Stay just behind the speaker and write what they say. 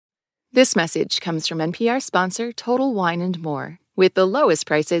This message comes from NPR sponsor Total Wine & More. With the lowest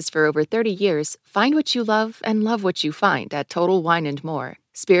prices for over 30 years, find what you love and love what you find at Total Wine & More.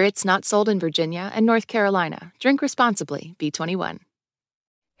 Spirits not sold in Virginia and North Carolina. Drink responsibly. B21.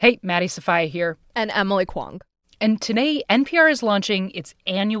 Hey, Maddie Safaya here. And Emily Kwong. And today, NPR is launching its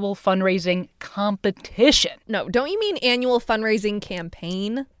annual fundraising competition. No, don't you mean annual fundraising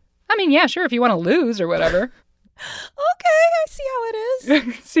campaign? I mean, yeah, sure, if you want to lose or whatever. Okay, I see how it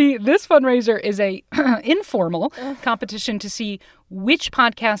is. See, this fundraiser is a informal competition to see which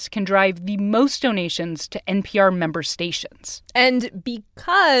podcast can drive the most donations to NPR member stations. And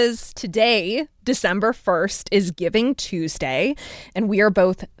because today, December 1st, is Giving Tuesday, and we are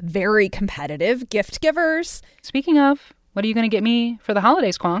both very competitive gift givers. Speaking of, what are you going to get me for the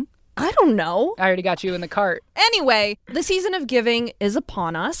holidays, Kwong? I don't know. I already got you in the cart. Anyway, the season of giving is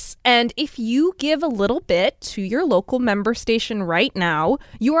upon us, and if you give a little bit to your local member station right now,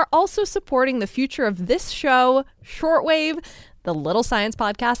 you are also supporting the future of this show, Shortwave, the little science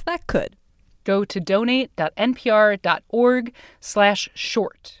podcast that could. Go to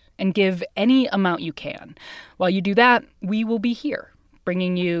donate.npr.org/short and give any amount you can. While you do that, we will be here,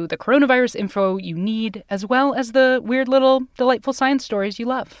 bringing you the coronavirus info you need, as well as the weird little delightful science stories you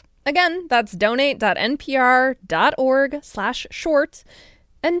love. Again, that's donate.npr.org/short.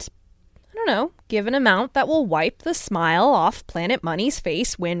 And, I don't know, give an amount that will wipe the smile off Planet Money's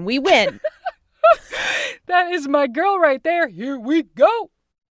face when we win. That is my girl right there. Here we go.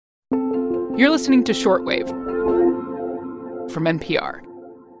 You're listening to Shortwave from NPR.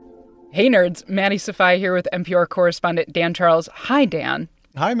 Hey, nerds. Maddie Safaya here with NPR correspondent Dan Charles. Hi, Dan.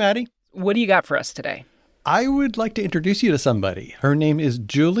 Hi, Maddie. What do you got for us today? I would like to introduce you to somebody. Her name is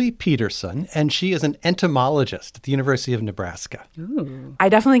Julie Peterson, and she is an entomologist at the University of Nebraska. Ooh. I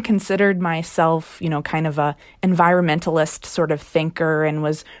definitely considered myself, kind of a environmentalist sort of thinker and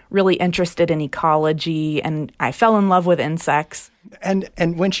was really interested in ecology, and I fell in love with insects. And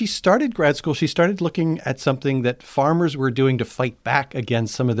when she started grad school, she started looking at something that farmers were doing to fight back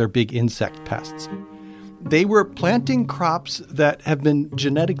against some of their big insect pests. They were planting crops that have been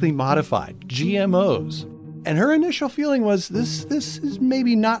genetically modified, GMOs. And her initial feeling was this is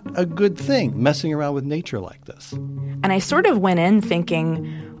maybe not a good thing, messing around with nature like this. And I sort of went in thinking,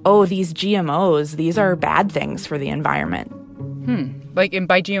 oh, these GMOs, these are bad things for the environment. And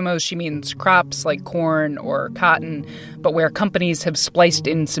by GMOs, she means crops like corn or cotton, but where companies have spliced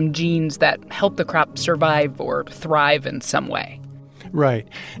in some genes that help the crop survive or thrive in some way. Right.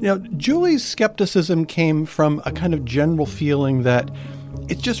 Now, Julie's skepticism came from a kind of general feeling that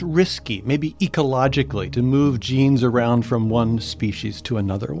it's just risky, maybe ecologically, to move genes around from one species to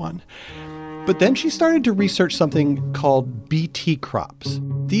another one. But then she started to research something called Bt crops.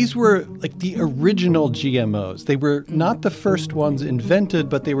 These were like the original GMOs. They were not the first ones invented,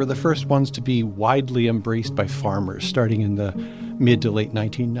 but they were the first ones to be widely embraced by farmers starting in the mid to late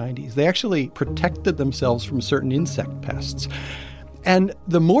 1990s. They actually protected themselves from certain insect pests. And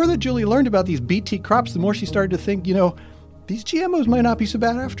the more that Julie learned about these Bt crops, the more she started to think, these GMOs might not be so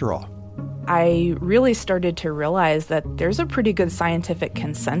bad after all. I really started to realize that there's a pretty good scientific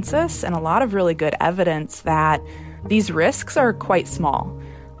consensus and a lot of really good evidence that these risks are quite small,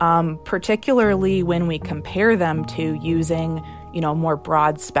 particularly when we compare them to using, more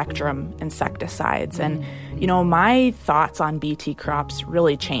broad spectrum insecticides. And, my thoughts on Bt crops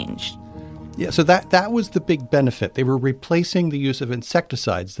really changed. Yeah, so that was the big benefit. They were replacing the use of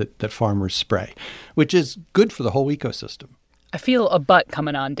insecticides that farmers spray, which is good for the whole ecosystem. I feel a but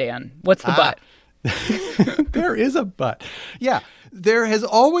coming on, Dan. What's the but? There is a but. Yeah, there has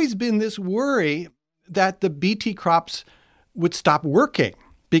always been this worry that the Bt crops would stop working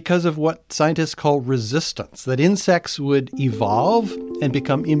because of what scientists call resistance, that insects would evolve and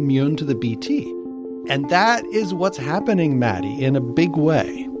become immune to the Bt. And that is what's happening, Maddie, in a big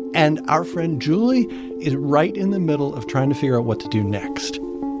way. And our friend Julie is right in the middle of trying to figure out what to do next.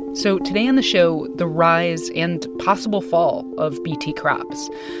 So today on the show, the rise and possible fall of Bt crops.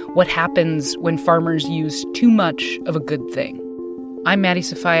 What happens when farmers use too much of a good thing? I'm Maddie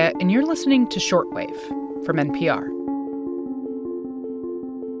Safaya, and you're listening to Shortwave from NPR.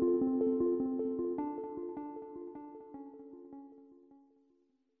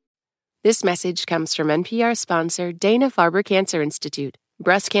 This message comes from NPR sponsor Dana-Farber Cancer Institute.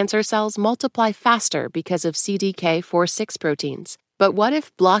 Breast cancer cells multiply faster because of CDK4/6 proteins. But what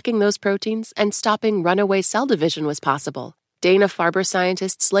if blocking those proteins and stopping runaway cell division was possible? Dana-Farber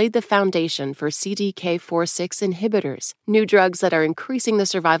scientists laid the foundation for CDK4/6 inhibitors, new drugs that are increasing the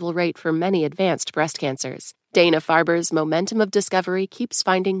survival rate for many advanced breast cancers. Dana-Farber's momentum of discovery keeps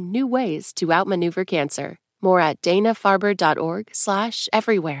finding new ways to outmaneuver cancer. More at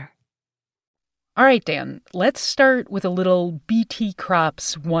danafarber.org/everywhere. All right, Dan, let's start with a little BT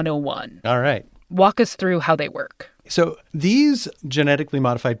Crops 101. All right. Walk us through how they work. So these genetically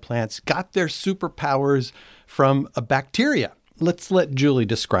modified plants got their superpowers from a bacteria. Let's let Julie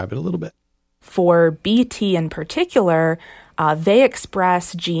describe it a little bit. For BT in particular, they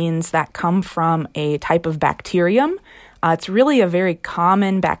express genes that come from a type of bacterium. It's really a very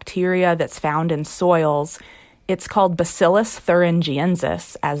common bacteria that's found in soils. It's called Bacillus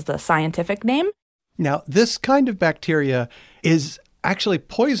thuringiensis as the scientific name. Now, this kind of bacteria is actually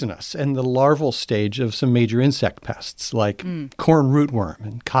poisonous in the larval stage of some major insect pests like corn rootworm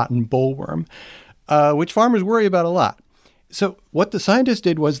and cotton bollworm, which farmers worry about a lot. So what the scientists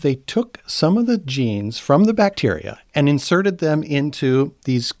did was they took some of the genes from the bacteria and inserted them into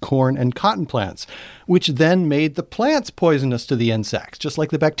these corn and cotton plants, which then made the plants poisonous to the insects, just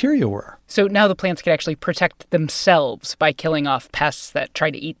like the bacteria were. So now the plants can actually protect themselves by killing off pests that try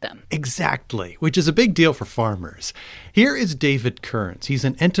to eat them. Exactly, which is a big deal for farmers. Here is David Kearns. He's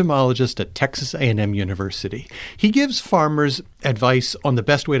an entomologist at Texas A&M University. He gives farmers advice on the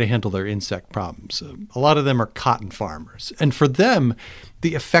best way to handle their insect problems. A lot of them are cotton farmers. And for them,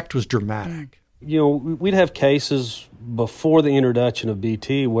 the effect was dramatic. You know, we'd have cases before the introduction of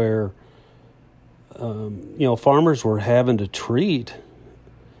BT where, farmers were having to treat,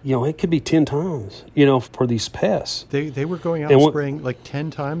 it could be 10 times, for these pests. They were going out and spraying like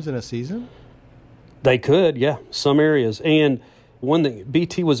 10 times in a season? They could, yeah, some areas. And when the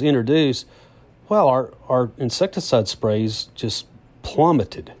BT was introduced, our insecticide sprays just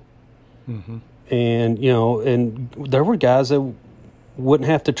plummeted. Mm-hmm. And, and there were guys that wouldn't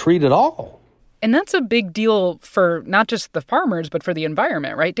have to treat at all. And that's a big deal for not just the farmers, but for the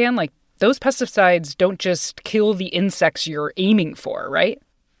environment, right, Dan? Like, those pesticides don't just kill the insects you're aiming for, right?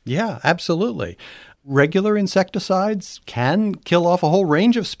 Yeah, absolutely. Regular insecticides can kill off a whole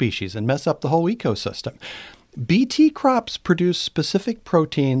range of species and mess up the whole ecosystem. BT crops produce specific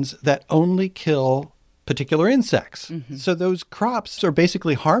proteins that only kill particular insects. Mm-hmm. So those crops are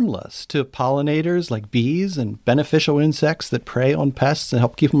basically harmless to pollinators like bees and beneficial insects that prey on pests and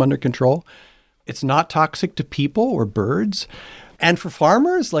help keep them under control. It's not toxic to people or birds. And for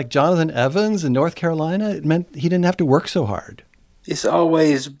farmers like Jonathan Evans in North Carolina, it meant he didn't have to work so hard. It's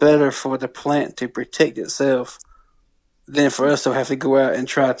always better for the plant to protect itself than for us to have to go out and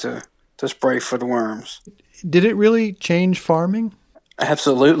try to spray for the worms. Did it really change farming?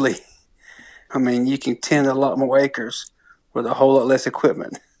 Absolutely. I mean, you can tend a lot more acres with a whole lot less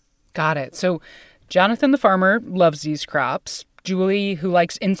equipment. Got it. So Jonathan the farmer loves these crops. Julie, who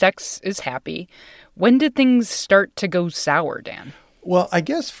likes insects, is happy. When did things start to go sour, Dan? Well, I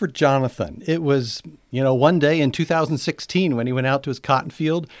guess for Jonathan, it was, one day in 2016 when he went out to his cotton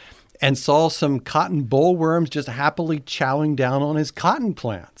field and saw some cotton bollworms just happily chowing down on his cotton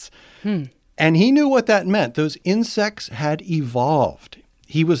plants. And he knew what that meant. Those insects had evolved.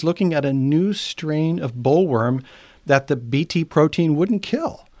 He was looking at a new strain of bollworm that the BT protein wouldn't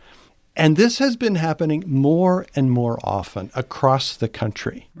kill. And this has been happening more and more often across the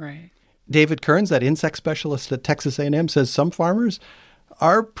country. Right. David Kearns, that insect specialist at Texas A&M, says some farmers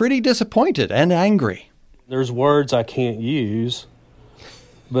are pretty disappointed and angry. There's words I can't use,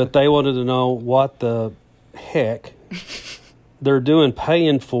 but they wanted to know what the heck they're doing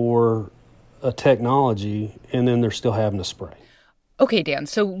paying for a technology, and then they're still having to spray. Okay, Dan,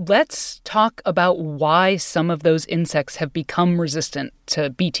 so let's talk about why some of those insects have become resistant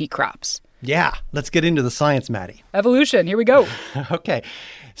to BT crops. Yeah, let's get into the science, Maddie. Evolution, here we go. Okay,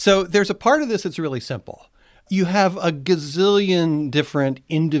 so there's a part of this that's really simple. You have a gazillion different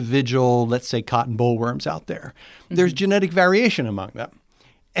individual, let's say, cotton bollworms out there. There's genetic variation among them.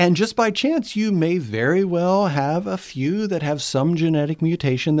 And just by chance, you may very well have a few that have some genetic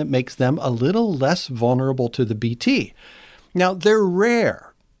mutation that makes them a little less vulnerable to the BT. Now, they're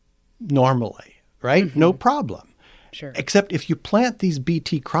rare normally, right? Mm-hmm. No problem. Sure. Except if you plant these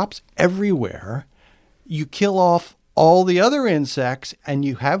BT crops everywhere, you kill off all the other insects and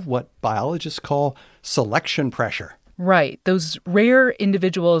you have what biologists call selection pressure. Right. Those rare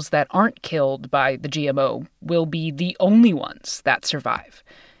individuals that aren't killed by the GMO will be the only ones that survive.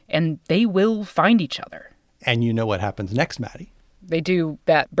 And they will find each other. And you know what happens next, Maddie? They do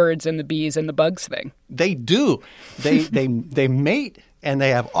that birds and the bees and the bugs thing. They do. They mate and they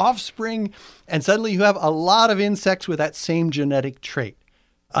have offspring. And suddenly you have a lot of insects with that same genetic trait.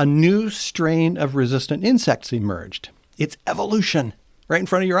 A new strain of resistant insects emerged. It's evolution right in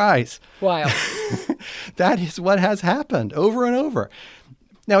front of your eyes. Wild. That is what has happened over and over.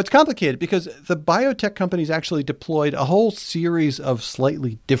 Now, it's complicated because the biotech companies actually deployed a whole series of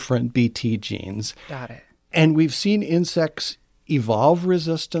slightly different BT genes. Got it. And we've seen insects evolve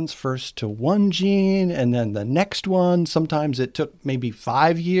resistance first to one gene and then the next one. Sometimes it took maybe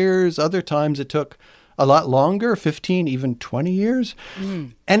 5 years. Other times it took a lot longer, 15, even 20 years.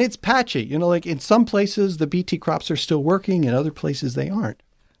 And it's patchy. Like in some places, the Bt crops are still working. In other places, they aren't.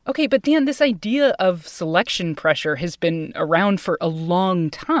 Okay, but Dan, this idea of selection pressure has been around for a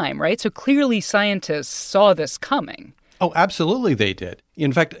long time, right? So clearly scientists saw this coming. Oh, absolutely they did.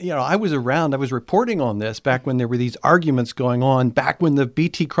 In fact, I was around, I was reporting on this back when there were these arguments going on, back when the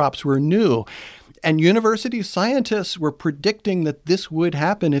Bt crops were new. And university scientists were predicting that this would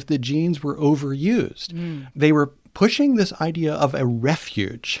happen if the genes were overused. They were pushing this idea of a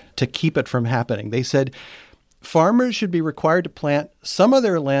refuge to keep it from happening. They said farmers should be required to plant some of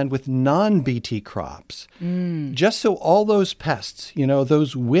their land with non-Bt crops, just so all those pests,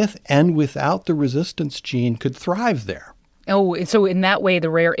 those with and without the resistance gene could thrive there. Oh, so in that way, the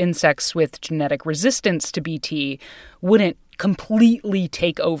rare insects with genetic resistance to Bt wouldn't completely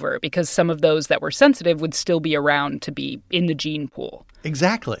take over because some of those that were sensitive would still be around to be in the gene pool.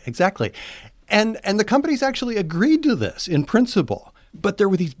 Exactly. And the companies actually agreed to this in principle. But there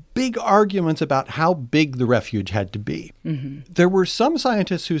were these big arguments about how big the refuge had to be. There were some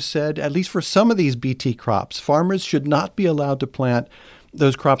scientists who said, at least for some of these Bt crops, farmers should not be allowed to plant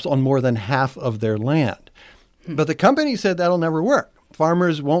those crops on more than half of their land. But the company said that'll never work.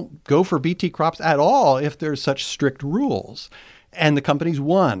 Farmers won't go for Bt crops at all if there's such strict rules. And the companies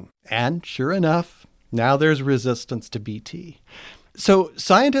won. And sure enough, now there's resistance to Bt. So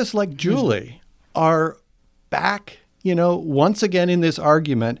scientists like Julie are back, once again in this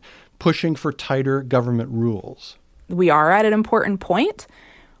argument, pushing for tighter government rules. We are at an important point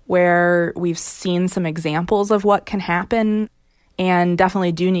where we've seen some examples of what can happen and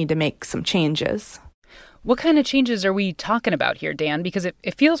definitely do need to make some changes. What kind of changes are we talking about here, Dan? Because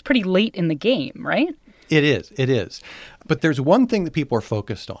it feels pretty late in the game, right? It is. But there's one thing that people are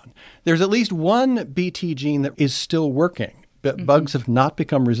focused on. There's at least one Bt gene that is still working, but bugs have not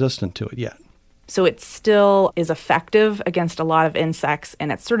become resistant to it yet. So it still is effective against a lot of insects,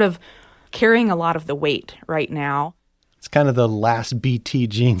 and it's sort of carrying a lot of the weight right now. It's kind of the last Bt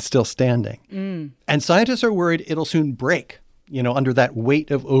gene still standing. And scientists are worried it'll soon break, under that weight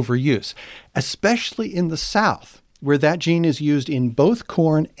of overuse, especially in the South, where that gene is used in both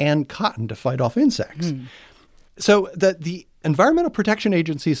corn and cotton to fight off insects. So the Environmental Protection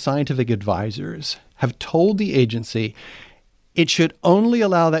Agency's scientific advisors have told the agency it should only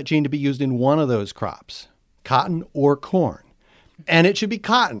allow that gene to be used in one of those crops, cotton or corn. And it should be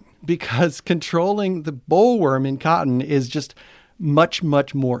cotton because controlling the bollworm in cotton is just much,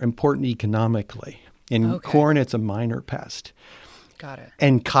 much more important economically. In corn, it's a minor pest. Got it.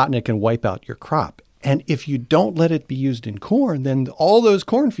 And cotton, it can wipe out your crop. And if you don't let it be used in corn, then all those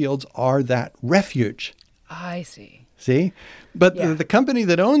cornfields are that refuge. I see. See? But the company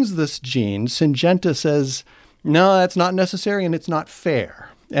that owns this gene, Syngenta, says, no, that's not necessary and it's not fair.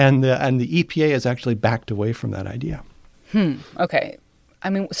 And the EPA has actually backed away from that idea. Okay.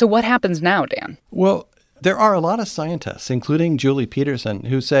 So what happens now, Dan? Well, there are a lot of scientists, including Julie Peterson,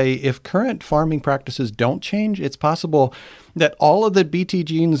 who say if current farming practices don't change, it's possible that all of the Bt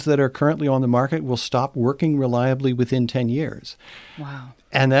genes that are currently on the market will stop working reliably within 10 years. Wow.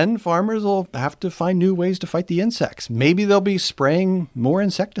 And then farmers will have to find new ways to fight the insects. Maybe they'll be spraying more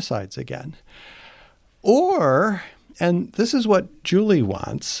insecticides again. Or, and this is what Julie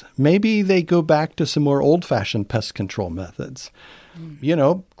wants, maybe they go back to some more old-fashioned pest control methods.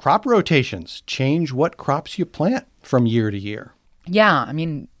 Crop rotations, change what crops you plant from year to year. Yeah,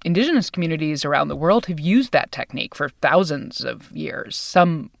 indigenous communities around the world have used that technique for thousands of years.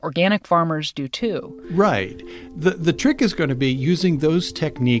 Some organic farmers do too. Right. The trick is going to be using those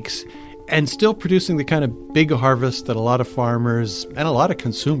techniques and still producing the kind of big harvest that a lot of farmers and a lot of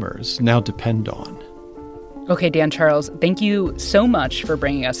consumers now depend on. Okay, Dan Charles, thank you so much for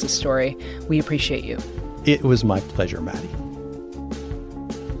bringing us this story. We appreciate you. It was my pleasure, Maddie.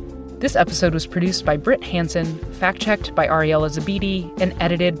 This episode was produced by Britt Hansen, fact-checked by Ariella Zabidi, and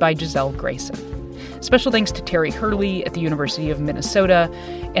edited by Giselle Grayson. Special thanks to Terry Hurley at the University of Minnesota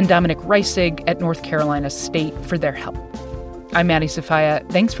and Dominic Reisig at North Carolina State for their help. I'm Maddie Sofia.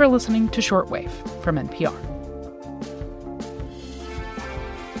 Thanks for listening to Shortwave from NPR.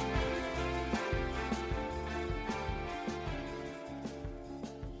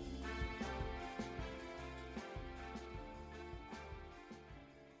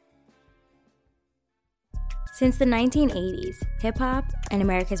 Since the 1980s, hip-hop and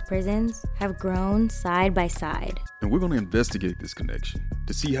America's prisons have grown side by side. And we're going to investigate this connection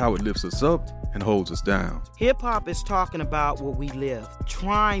to see how it lifts us up and holds us down. Hip-hop is talking about what we live,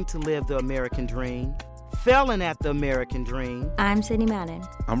 trying to live the American dream. failing at the American dream. I'm Sydney Madden.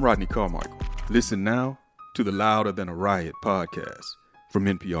 I'm Rodney Carmichael. Listen now to the Louder Than a Riot podcast from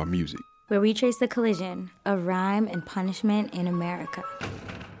NPR Music, where we trace the collision of rhyme and punishment in America.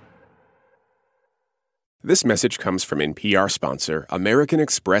 This message comes from NPR sponsor American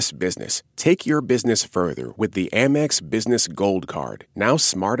Express Business. Take your business further with the Amex Business Gold Card, now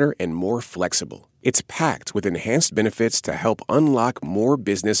smarter and more flexible. It's packed with enhanced benefits to help unlock more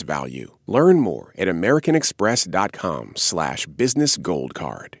business value. Learn more at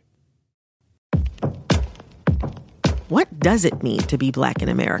americanexpress.com/businessgoldcard. What does it mean to be Black in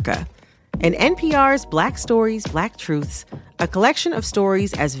America? In NPR's Black Stories, Black Truths, a collection of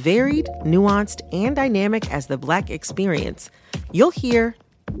stories as varied, nuanced, and dynamic as the Black experience, you'll hear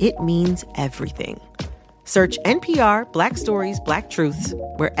it means everything. Search NPR Black Stories, Black Truths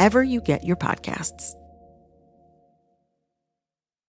wherever you get your podcasts.